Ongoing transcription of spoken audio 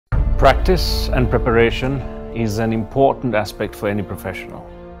Practice and preparation is an important aspect for any professional.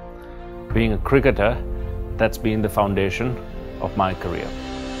 Being a cricketer, that's been the foundation of my career.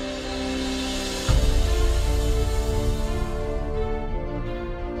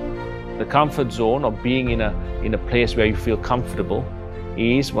 The comfort zone of being in a place where you feel comfortable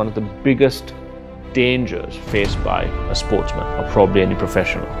is one of the biggest dangers faced by a sportsman or probably any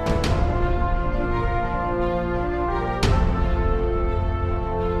professional.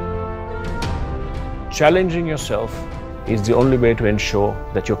 Challenging yourself is the only way to ensure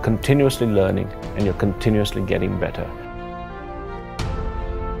that you're continuously learning and you're continuously getting better.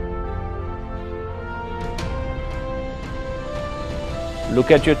 Look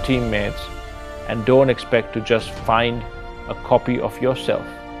at your teammates and don't expect to just find a copy of yourself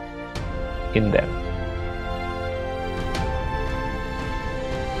in them.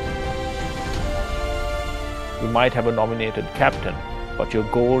 You might have a nominated captain, but your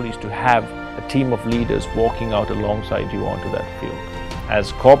goal is to have a team of leaders walking out alongside you onto that field.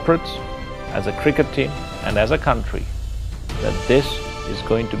 As corporates, as a cricket team, and as a country, that this is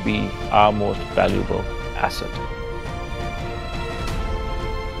going to be our most valuable asset.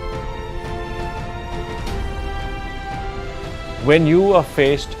 When you are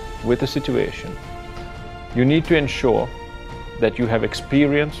faced with a situation, you need to ensure that you have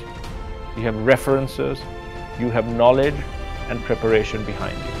experience, you have references, you have knowledge and preparation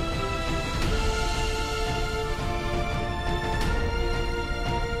behind you.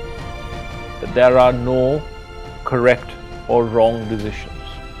 That there are no correct or wrong decisions.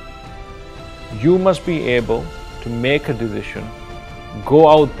 You must be able to make a decision, go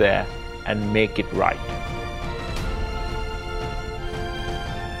out there and make it right.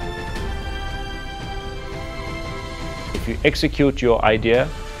 If you execute your idea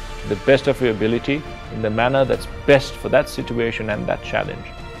to the best of your ability in the manner that's best for that situation and that challenge,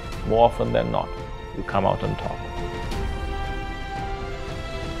 more often than not, you come out on top.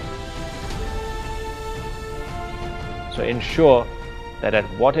 So ensure that at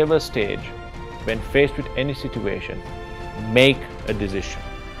whatever stage, when faced with any situation, make a decision.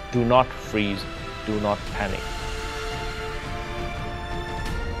 Do not freeze, do not panic.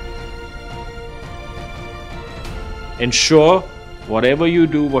 Ensure whatever you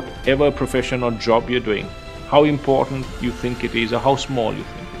do, whatever profession or job you're doing, how important you think it is or how small you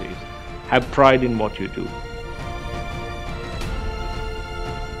think it is. Have pride in what you do.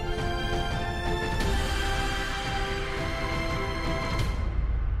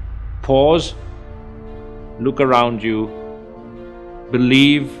 Pause, look around you,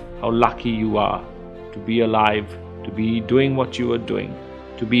 believe how lucky you are to be alive, to be doing what you are doing,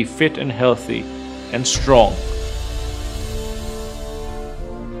 to be fit and healthy and strong.